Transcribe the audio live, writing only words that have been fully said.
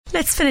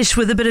Let's finish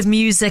with a bit of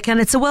music, and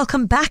it's a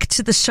welcome back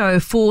to the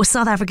show for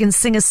South African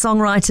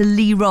singer-songwriter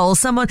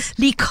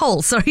Lee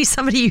Cole,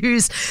 somebody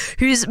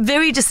whose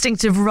very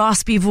distinctive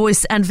raspy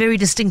voice and very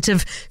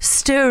distinctive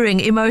stirring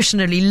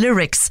emotionally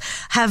lyrics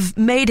have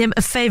made him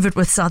a favorite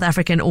with South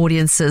African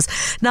audiences.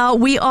 Now,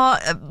 we are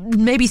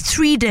maybe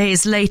 3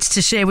 days late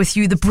to share with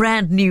you the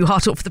brand new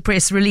hot off the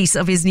press release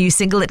of his new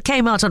single. It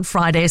came out on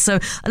Friday, so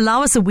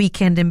allow us a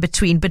weekend in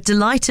between, but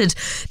delighted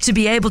to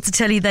be able to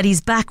tell you that he's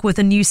back with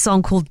a new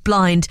song called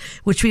Blind,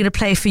 which we're going to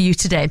play for you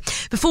today.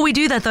 Before we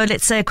do that, though,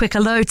 let's say a quick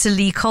hello to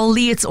Lee Cole.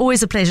 Lee, it's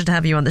always a pleasure to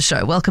have you on the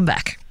show. Welcome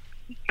back.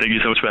 Thank you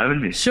so much for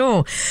having me.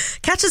 Sure.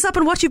 Catch us up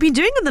on what you've been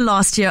doing in the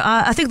last year.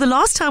 I think the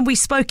last time we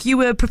spoke, you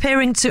were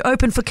preparing to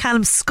open for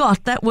Callum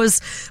Scott. That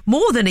was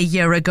more than a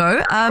year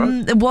ago.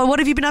 What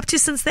have you been up to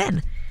since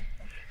then?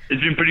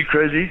 It's been pretty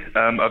crazy.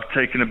 I've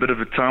taken a bit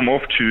of a time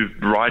off to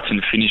write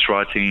and finish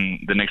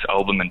writing the next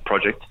album and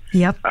project,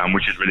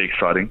 which is really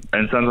exciting.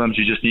 And sometimes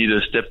you just need to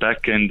step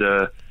back and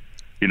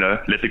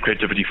let the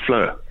creativity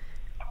flow.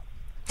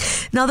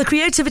 Now, the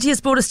creativity has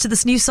brought us to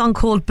this new song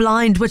called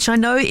Blind, which I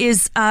know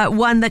is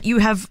one that you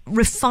have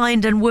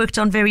refined and worked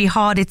on very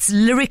hard. It's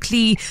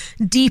lyrically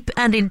deep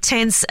and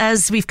intense,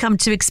 as we've come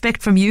to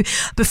expect from you.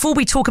 Before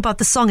we talk about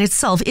the song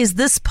itself, is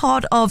this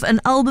part of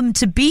an album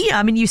to be?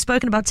 I mean, you've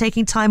spoken about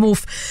taking time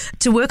off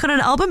to work on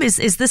an album.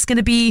 Is this going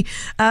to be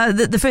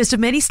the first of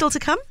many still to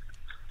come?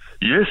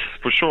 Yes,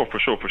 for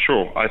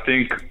sure. I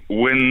think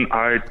when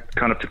I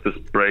kind of took this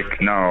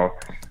break now,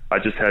 I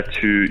just had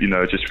to,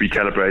 just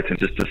recalibrate and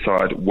just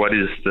decide what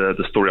is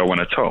the story I want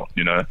to tell,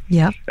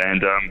 Yeah.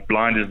 And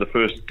Blind is the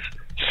first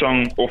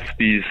song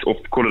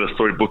call it a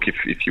storybook,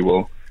 if you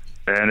will.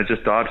 And it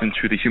just dives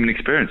into the human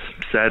experience,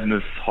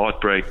 sadness,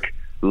 heartbreak,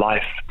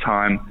 life,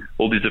 time,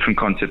 all these different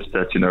concepts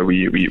that,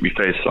 we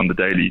face on the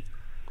daily.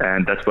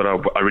 And that's what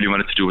I really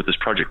wanted to do with this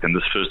project. And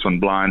this first one,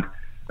 Blind,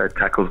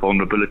 tackles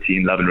vulnerability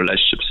in love and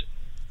relationships.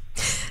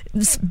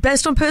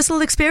 Based on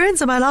personal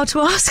experience, am I allowed to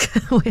ask?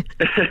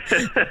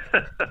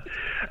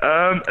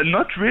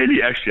 Not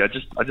really, actually. I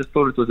just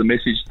thought it was a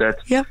message that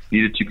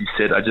needed to be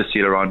said. I just see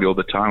it around me all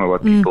the time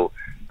about people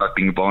not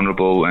being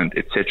vulnerable and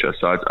etc.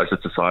 So I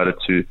just decided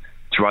to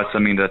write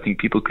something that I think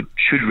people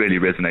should really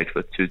resonate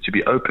with, to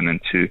be open and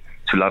to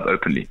love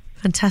openly.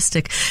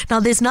 Fantastic. Now,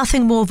 there's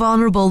nothing more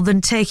vulnerable than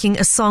taking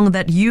a song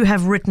that you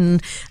have written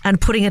and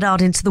putting it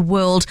out into the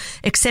world,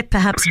 except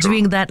perhaps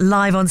doing that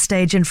live on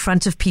stage in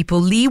front of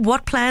people. Lee,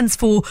 what plans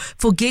for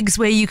gigs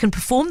where you can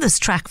perform this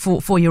track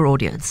for your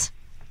audience?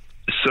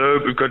 So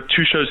we've got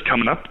 2 shows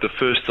coming up. The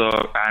first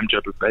are I Am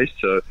Joburg based,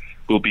 so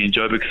we'll be in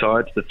Joburg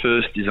side. The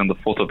first is on the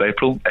 4th of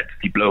April at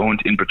the Blowhorn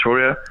in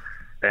Pretoria,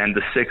 and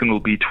the second will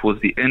be towards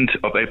the end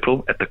of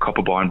April at the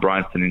Copper Bar in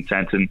Bryanston in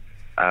Sandton.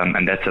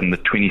 And that's on the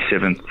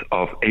 27th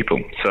of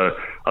April. So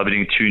I'll be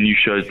doing 2 new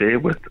shows there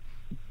with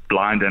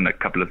Blind and a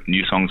couple of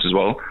new songs as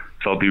well.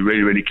 So I'll be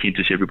really, really keen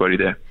to see everybody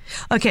there.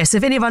 Okay, so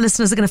if any of our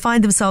listeners are going to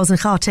find themselves in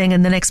Gauteng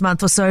in the next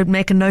month or so,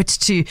 make a note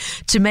to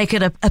make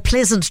it a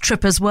pleasant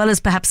trip as well as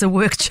perhaps a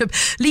work trip.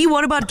 Lee,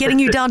 what about getting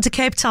you down to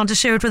Cape Town to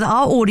share it with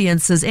our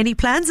audiences? Any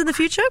plans in the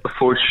future?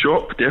 For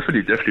sure,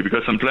 definitely. We've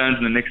got some plans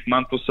in the next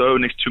month or so,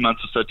 next 2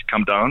 months or so to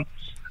come down.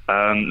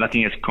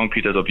 Nothing as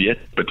concrete as of yet,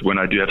 but when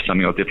I do have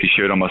something, I'll definitely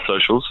share it on my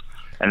socials,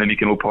 and then we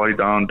can all party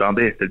down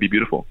there. That'd be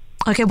beautiful.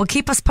 Okay, well,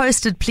 keep us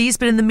posted, please.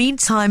 But in the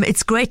meantime,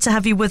 it's great to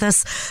have you with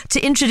us to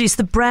introduce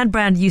the brand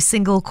new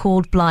single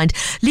called Blind.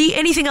 Lee,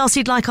 anything else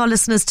you'd like our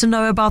listeners to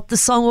know about the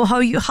song, or how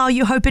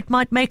you hope it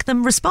might make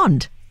them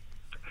respond?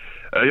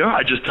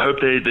 I just hope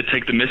they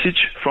take the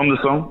message from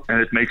the song and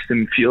it makes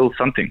them feel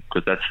something,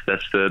 because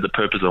that's the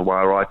purpose of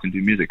why I write and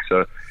do music.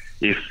 So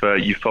if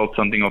you felt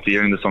something after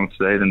hearing the song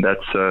today, then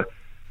that's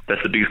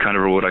the biggest kind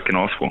of reward I can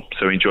ask for.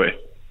 So enjoy.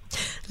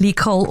 Lee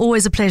Cole,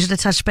 always a pleasure to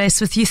touch base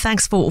with you.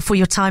 Thanks for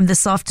your time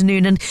this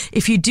afternoon. And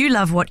if you do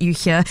love what you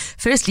hear,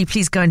 firstly,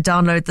 please go and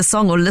download the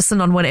song or listen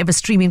on whatever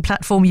streaming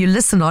platform you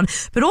listen on.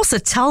 But also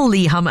tell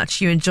Lee how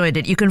much you enjoyed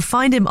it. You can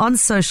find him on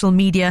social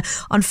media.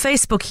 On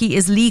Facebook, he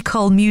is Lee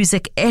Cole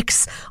Music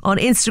X. On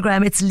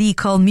Instagram, it's Lee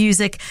Cole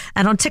Music.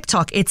 And on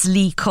TikTok, it's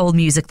Lee Cole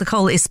Music. The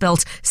Cole is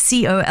spelled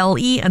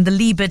C-O-L-E and the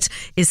Lee bit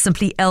is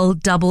simply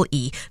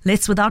L-E-E.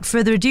 Let's, without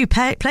further ado,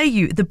 play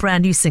you the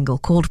brand new single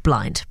called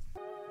Blind.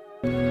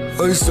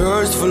 I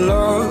searched for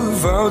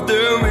love out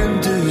there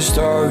in the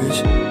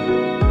stars,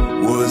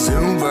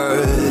 wasn't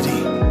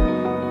ready.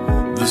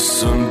 The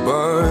sun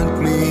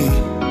burnt me,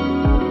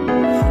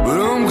 but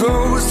I'm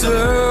close to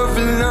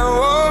heaven now.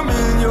 I'm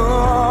in your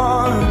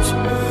arms,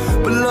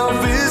 but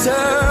love is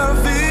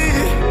heavy,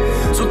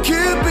 so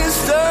keep it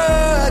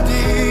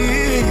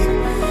steady.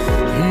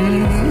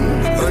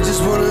 I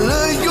just wanna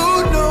let you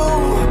know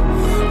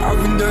I've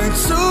been dying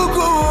to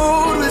go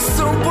with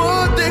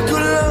someone that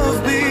could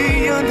love me.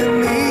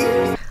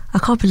 I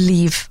can't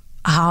believe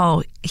how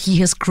how he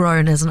has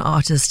grown as an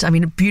artist. I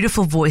mean, a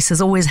beautiful voice, has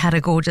always had a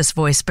gorgeous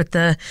voice, but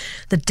the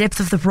depth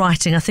of the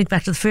writing, I think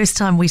back to the first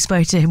time we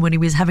spoke to him when he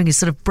was having his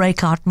sort of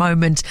breakout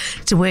moment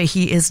to where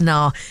he is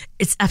now.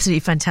 It's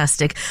absolutely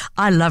fantastic.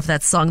 I love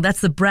that song.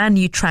 That's the brand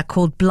new track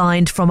called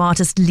Blind from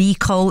artist Lee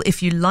Cole.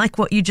 If you like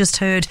what you just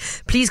heard,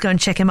 please go and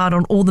check him out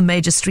on all the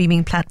major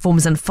streaming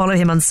platforms and follow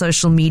him on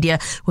social media.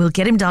 We'll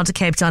get him down to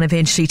Cape Town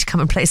eventually to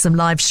come and play some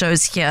live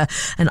shows here.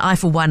 And I,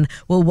 for one,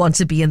 will want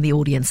to be in the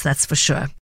audience, that's for sure.